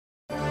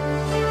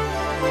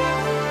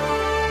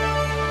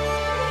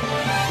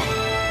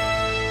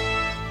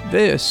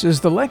This is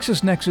the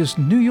LexisNexis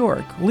New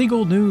York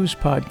Legal News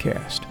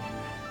Podcast.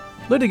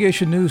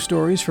 Litigation news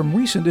stories from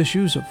recent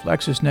issues of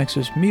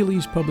LexisNexis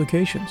Mealy's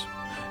publications.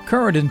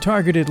 Current and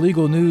targeted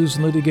legal news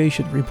and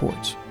litigation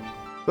reports.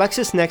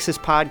 LexisNexis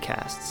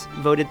Podcasts,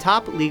 voted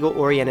top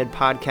legal-oriented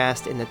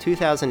podcast in the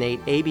 2008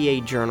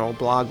 ABA Journal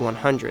Blog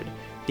 100,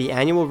 the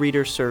annual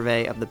reader's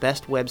survey of the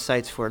best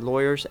websites for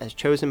lawyers as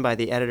chosen by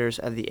the editors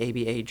of the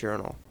ABA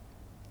Journal.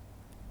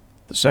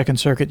 The Second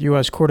Circuit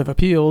U.S. Court of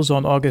Appeals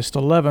on August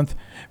 11th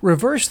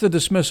reversed the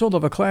dismissal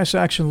of a class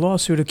action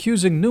lawsuit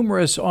accusing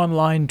numerous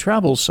online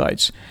travel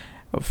sites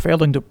of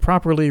failing to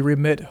properly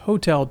remit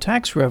hotel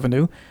tax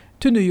revenue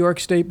to New York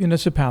State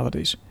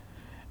municipalities.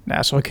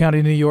 Nassau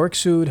County, New York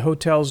sued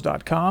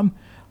Hotels.com,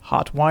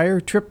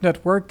 Hotwire, Trip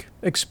Network,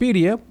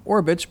 Expedia,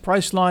 Orbitz,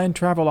 Priceline,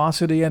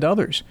 Travelocity, and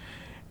others.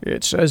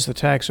 It says the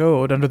tax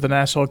owed under the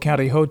Nassau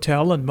County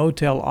Hotel and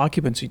Motel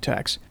Occupancy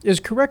Tax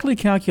is correctly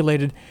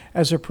calculated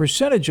as a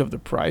percentage of the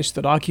price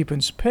that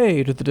occupants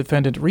pay to the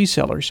defendant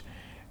resellers,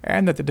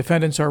 and that the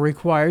defendants are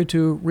required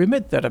to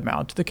remit that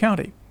amount to the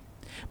county.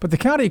 But the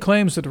county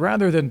claims that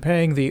rather than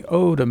paying the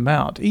owed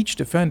amount, each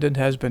defendant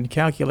has been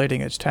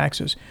calculating its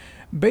taxes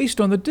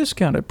based on the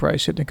discounted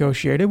price it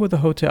negotiated with the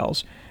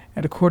hotels,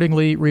 and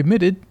accordingly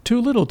remitted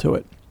too little to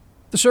it.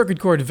 The Circuit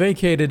Court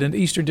vacated an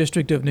Eastern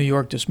District of New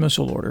York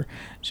dismissal order,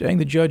 saying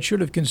the judge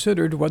should have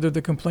considered whether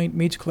the complaint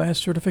meets class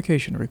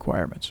certification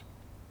requirements.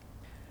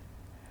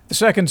 The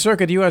Second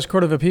Circuit U.S.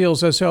 Court of Appeals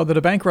has held that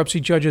a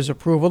bankruptcy judge's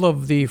approval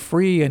of the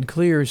free and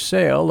clear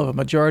sale of a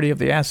majority of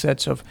the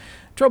assets of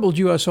troubled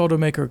U.S.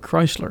 automaker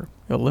Chrysler,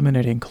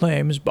 eliminating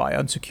claims by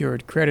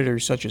unsecured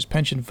creditors such as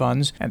pension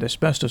funds and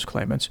asbestos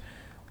claimants,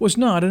 was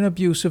not an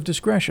abuse of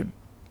discretion.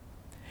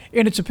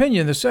 In its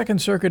opinion, the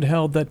Second Circuit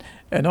held that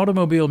an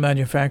automobile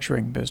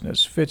manufacturing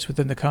business fits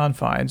within the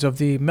confines of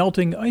the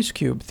melting ice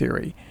cube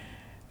theory.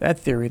 That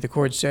theory, the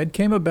court said,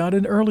 came about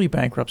in early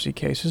bankruptcy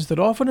cases that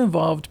often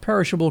involved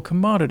perishable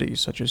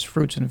commodities such as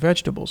fruits and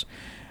vegetables.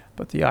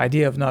 But the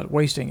idea of not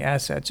wasting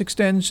assets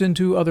extends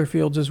into other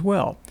fields as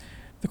well.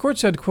 The court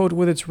said, quote,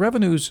 with its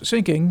revenues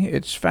sinking,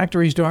 its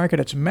factories dark, and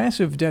its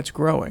massive debts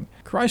growing,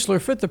 Chrysler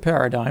fit the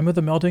paradigm of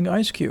the melting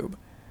ice cube.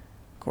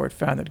 The court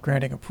found that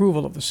granting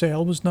approval of the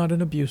sale was not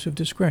an abuse of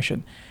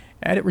discretion,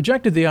 and it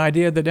rejected the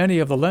idea that any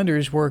of the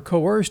lenders were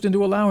coerced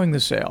into allowing the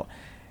sale.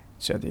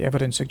 It said the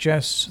evidence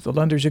suggests the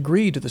lenders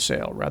agreed to the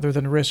sale rather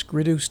than risk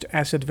reduced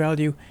asset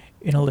value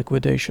in a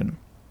liquidation.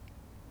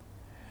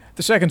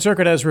 The Second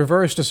Circuit has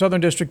reversed a Southern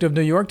District of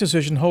New York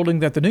decision holding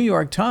that the New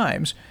York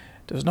Times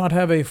does not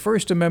have a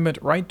First Amendment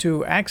right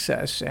to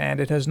access, and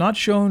it has not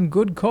shown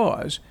good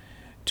cause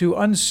to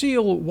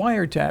unseal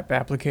wiretap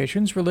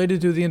applications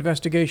related to the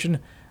investigation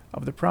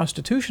of the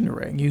prostitution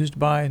ring used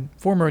by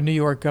former New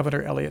York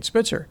Governor Eliot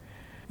Spitzer.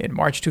 In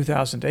March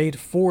 2008,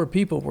 4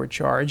 people were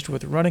charged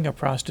with running a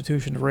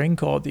prostitution ring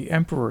called the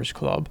Emperor's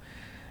Club.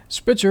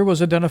 Spitzer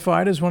was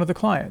identified as one of the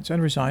clients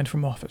and resigned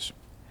from office.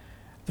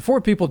 The 4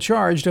 people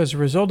charged as a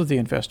result of the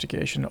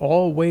investigation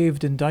all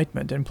waived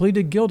indictment and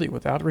pleaded guilty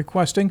without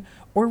requesting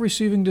or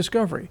receiving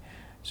discovery,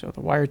 so the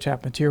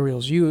wiretap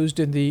materials used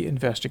in the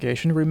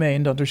investigation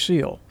remained under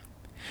seal.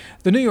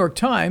 The New York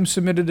Times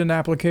submitted an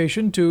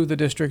application to the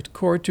district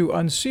court to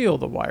unseal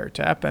the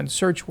wiretap and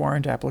search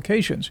warrant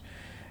applications,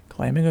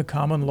 claiming a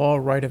common law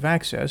right of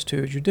access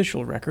to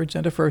judicial records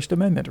and a First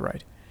Amendment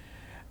right.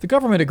 The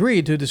government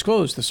agreed to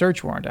disclose the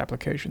search warrant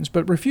applications,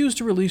 but refused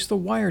to release the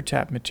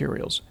wiretap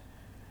materials.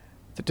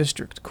 The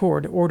district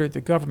court ordered the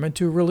government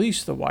to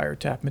release the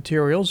wiretap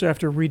materials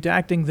after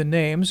redacting the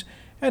names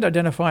and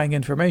identifying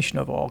information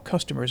of all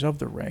customers of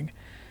the ring.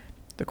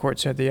 The court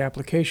said the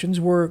applications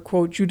were,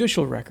 quote,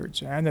 judicial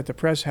records, and that the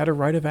press had a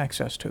right of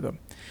access to them.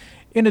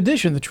 In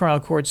addition, the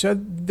trial court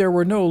said there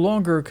were no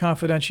longer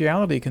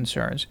confidentiality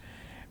concerns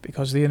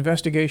because the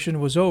investigation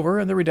was over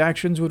and the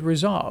redactions would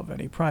resolve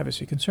any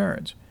privacy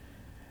concerns.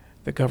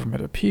 The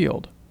government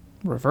appealed.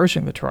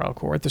 Reversing the trial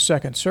court, the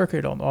Second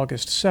Circuit on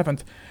August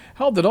 7th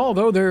held that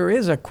although there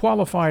is a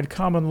qualified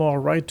common law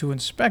right to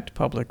inspect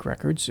public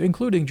records,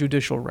 including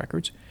judicial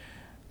records,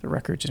 the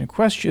records in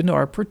question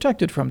are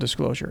protected from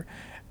disclosure.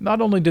 Not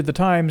only did the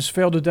Times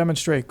fail to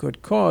demonstrate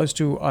good cause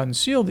to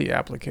unseal the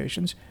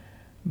applications,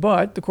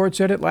 but the court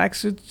said it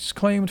lacks its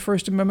claimed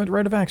First Amendment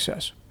right of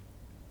access.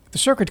 The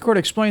Circuit Court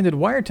explained that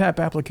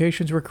wiretap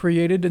applications were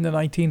created in the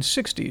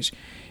 1960s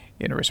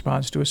in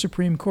response to a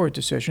Supreme Court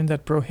decision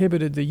that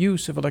prohibited the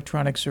use of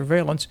electronic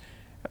surveillance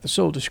at the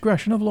sole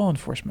discretion of law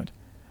enforcement.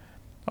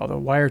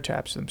 Although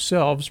wiretaps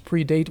themselves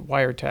predate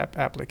wiretap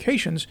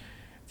applications,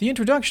 the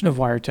introduction of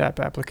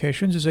wiretap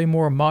applications is a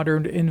more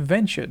modern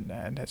invention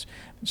and is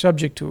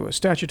subject to a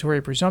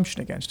statutory presumption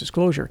against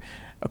disclosure.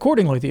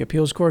 Accordingly, the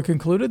appeals court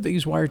concluded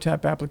these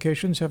wiretap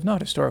applications have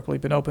not historically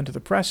been open to the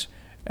press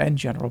and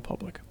general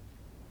public.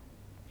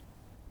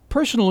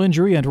 Personal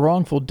injury and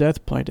wrongful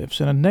death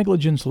plaintiffs in a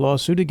negligence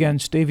lawsuit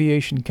against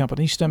aviation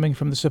companies stemming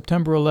from the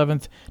September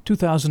 11,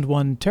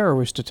 2001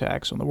 terrorist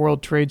attacks on the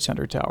World Trade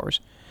Center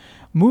towers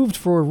moved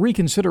for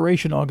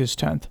reconsideration August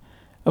 10th,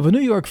 of a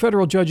New York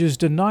federal judge's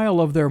denial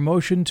of their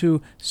motion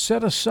to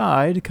set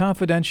aside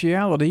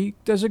confidentiality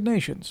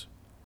designations.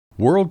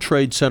 World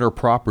Trade Center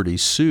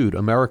Properties sued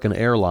American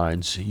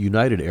Airlines,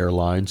 United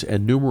Airlines,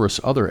 and numerous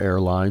other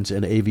airlines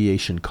and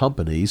aviation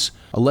companies,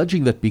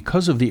 alleging that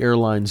because of the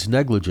airline's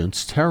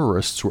negligence,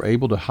 terrorists were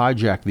able to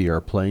hijack the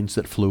airplanes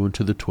that flew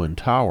into the Twin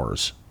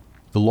Towers.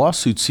 The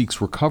lawsuit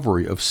seeks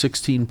recovery of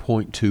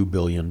 $16.2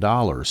 billion,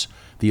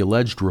 the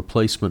alleged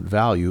replacement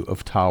value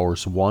of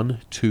Towers 1,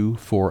 2,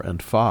 4,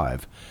 and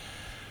 5.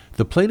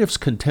 The plaintiffs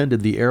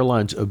contended the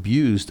airlines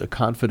abused a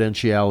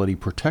confidentiality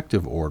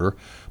protective order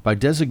by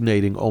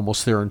designating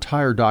almost their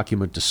entire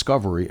document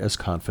discovery as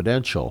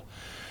confidential.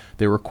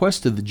 They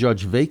requested the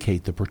judge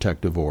vacate the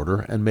protective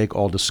order and make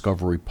all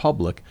discovery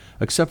public,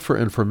 except for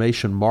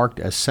information marked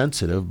as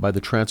sensitive by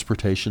the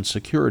Transportation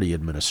Security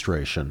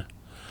Administration.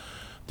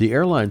 The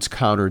airlines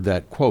countered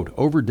that, quote,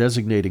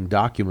 over-designating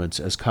documents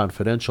as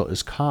confidential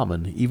is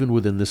common even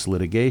within this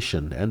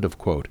litigation, end of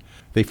quote.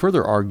 They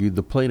further argued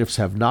the plaintiffs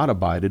have not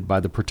abided by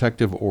the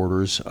protective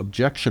order's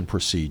objection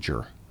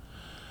procedure.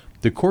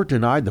 The court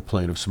denied the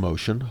plaintiffs'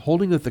 motion,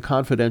 holding that the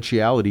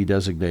confidentiality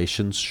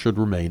designations should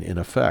remain in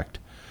effect.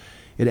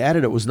 It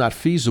added it was not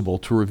feasible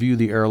to review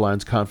the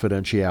airline's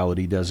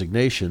confidentiality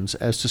designations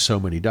as to so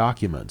many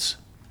documents.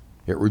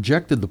 It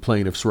rejected the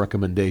plaintiffs'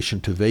 recommendation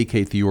to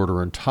vacate the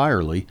order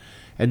entirely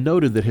and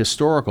noted that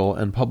historical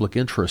and public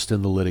interest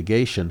in the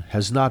litigation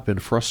has not been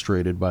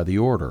frustrated by the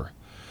order.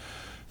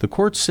 The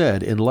court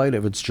said, in light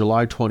of its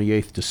July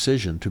 28th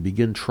decision to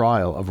begin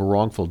trial of a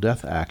wrongful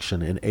death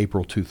action in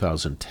April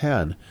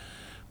 2010,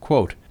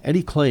 quote,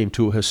 any claim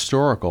to a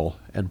historical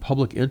and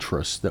public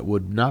interest that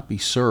would not be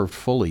served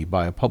fully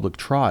by a public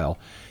trial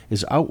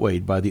is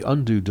outweighed by the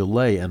undue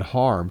delay and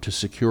harm to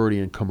security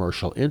and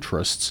commercial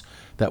interests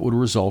that would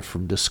result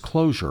from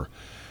disclosure.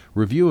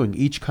 Reviewing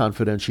each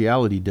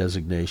confidentiality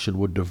designation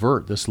would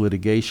divert this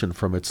litigation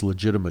from its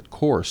legitimate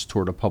course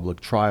toward a public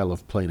trial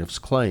of plaintiffs'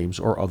 claims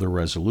or other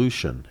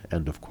resolution,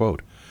 end of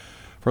quote.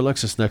 For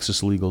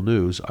LexisNexis Legal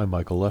News, I'm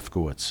Michael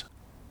Lefkowitz.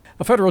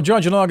 A federal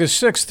judge on August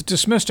 6th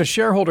dismissed a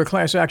shareholder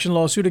class action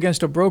lawsuit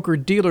against a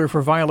broker-dealer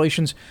for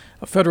violations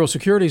of federal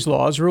securities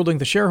laws, ruling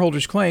the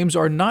shareholders' claims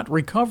are not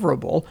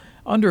recoverable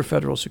under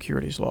federal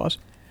securities laws.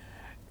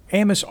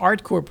 Amos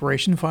Art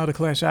Corporation filed a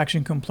class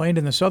action complaint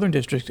in the Southern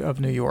District of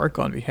New York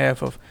on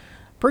behalf of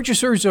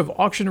purchasers of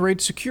auction-rate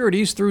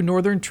securities through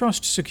Northern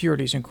Trust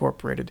Securities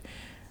Incorporated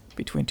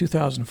between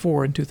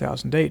 2004 and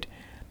 2008.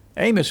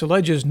 Amos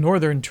alleges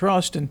Northern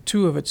Trust and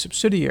two of its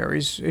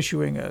subsidiaries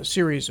issuing a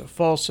series of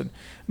false and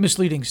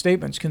misleading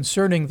statements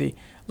concerning the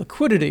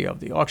liquidity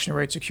of the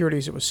auction-rate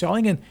securities it was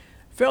selling and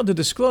failed to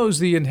disclose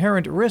the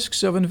inherent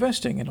risks of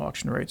investing in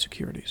auction-rate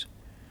securities.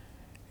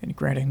 In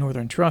granting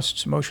Northern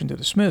Trust's motion to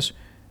dismiss,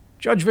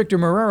 Judge Victor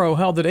Marrero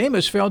held that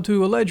Amos failed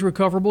to allege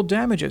recoverable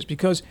damages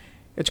because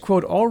it's,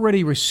 quote,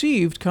 already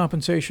received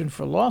compensation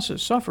for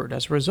losses suffered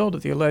as a result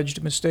of the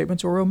alleged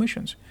misstatements or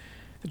omissions.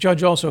 The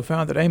judge also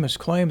found that Amos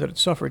claimed that it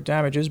suffered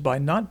damages by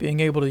not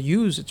being able to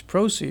use its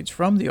proceeds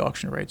from the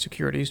auction-rate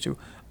securities to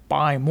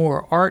buy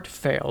more art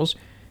fails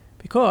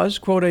because,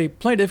 quote, a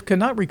plaintiff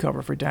cannot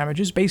recover for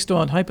damages based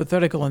on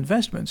hypothetical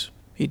investments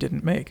he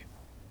didn't make.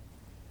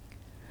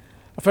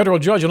 A federal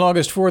judge on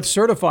August 4th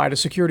certified a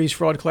securities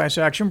fraud class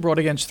action brought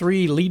against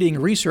three leading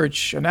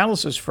research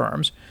analysis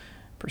firms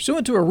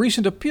pursuant to a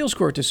recent appeals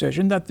court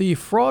decision that the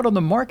fraud on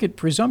the market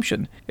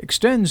presumption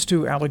extends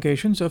to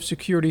allegations of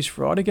securities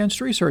fraud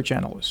against research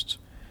analysts.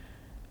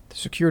 The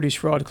securities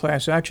fraud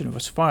class action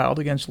was filed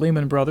against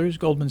Lehman Brothers,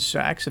 Goldman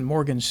Sachs, and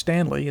Morgan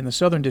Stanley in the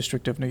Southern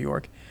District of New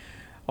York,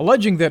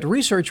 alleging that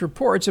research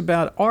reports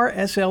about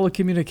RSL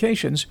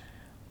Communications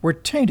were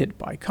tainted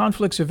by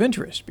conflicts of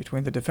interest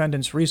between the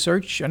defendants'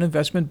 research and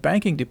investment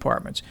banking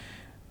departments,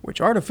 which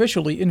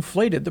artificially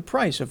inflated the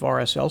price of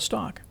RSL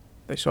stock.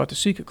 They sought to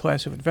seek a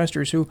class of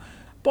investors who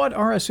bought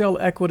RSL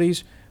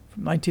equities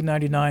from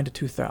 1999 to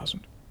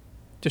 2000.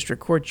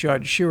 District Court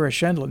Judge Shira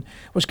Shendlin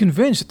was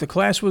convinced that the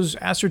class was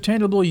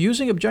ascertainable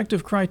using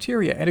objective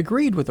criteria and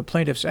agreed with the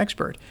plaintiff's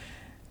expert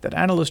that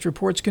analyst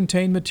reports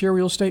contain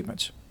material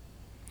statements.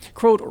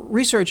 Quote,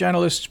 research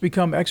analysts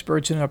become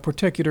experts in a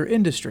particular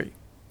industry.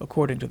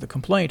 According to the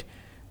complaint,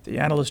 the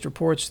analyst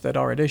reports that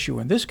are at issue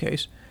in this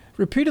case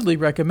repeatedly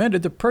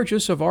recommended the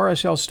purchase of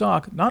RSL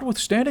stock,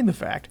 notwithstanding the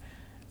fact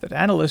that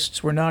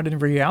analysts were not in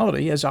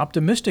reality as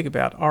optimistic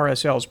about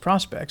RSL's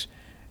prospects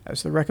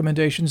as the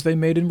recommendations they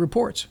made in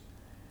reports.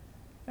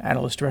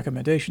 Analyst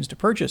recommendations to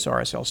purchase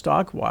RSL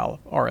stock while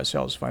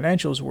RSL's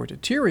financials were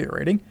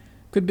deteriorating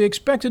could be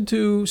expected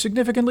to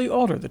significantly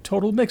alter the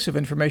total mix of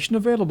information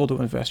available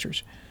to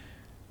investors.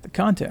 The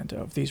content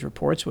of these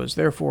reports was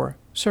therefore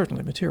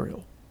certainly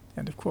material.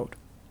 End of quote.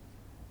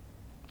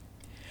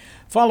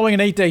 Following an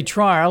 8-day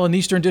trial, an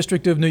Eastern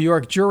District of New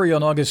York jury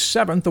on August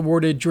 7th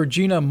awarded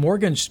Georgina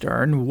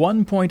Morgenstern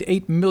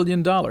 $1.8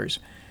 million,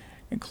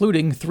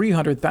 including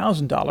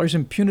 $300,000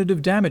 in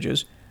punitive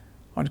damages,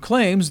 on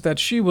claims that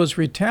she was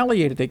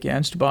retaliated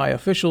against by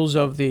officials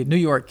of the New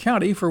York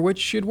County for which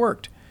she had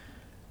worked.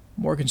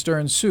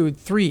 Morgenstern sued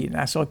three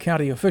Nassau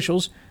County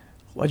officials,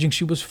 alleging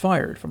she was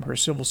fired from her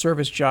civil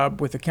service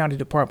job with the County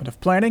Department of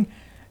Planning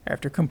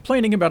after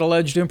complaining about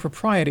alleged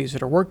improprieties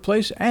at her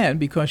workplace and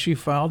because she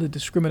filed a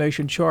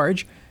discrimination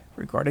charge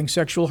regarding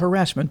sexual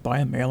harassment by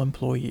a male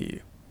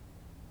employee.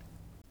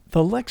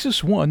 The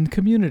Lexis One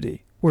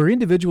community, where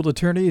individual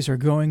attorneys are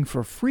going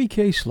for free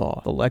case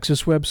law, the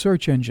Lexis web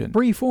search engine,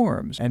 free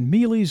forums, and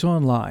Mealy's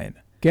online.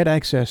 Get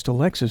access to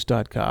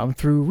Lexis.com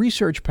through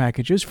research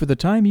packages for the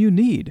time you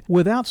need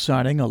without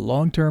signing a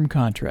long-term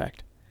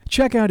contract.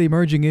 Check out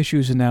emerging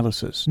issues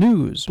analysis,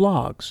 news,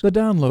 blogs, the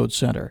Download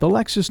Center, the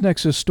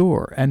LexisNexis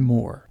store, and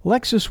more.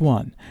 Lexis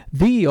One,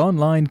 the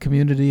online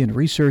community and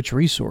research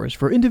resource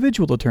for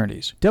individual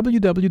attorneys.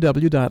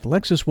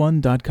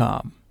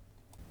 www.lexis1.com.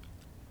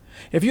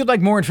 If you'd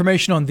like more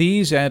information on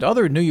these and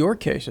other New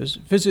York cases,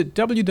 visit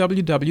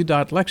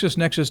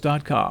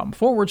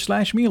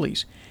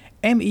www.lexisnexis.com/Mealys,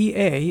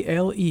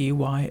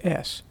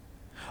 MEALEYS,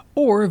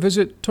 or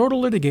visit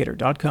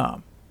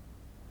totallitigator.com.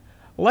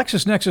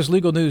 LexisNexis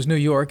Legal News New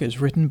York is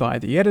written by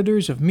the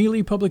editors of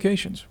Mealy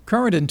Publications,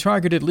 current and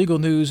targeted legal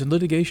news and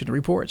litigation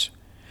reports.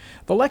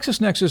 The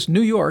LexisNexis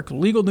New York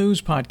Legal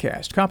News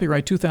Podcast,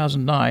 copyright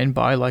 2009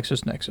 by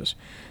LexisNexis,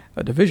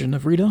 a division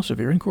of Reed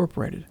Elsevier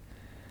Incorporated.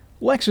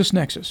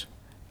 LexisNexis,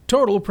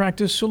 Total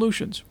Practice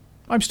Solutions.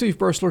 I'm Steve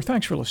Bursler.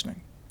 Thanks for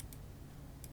listening.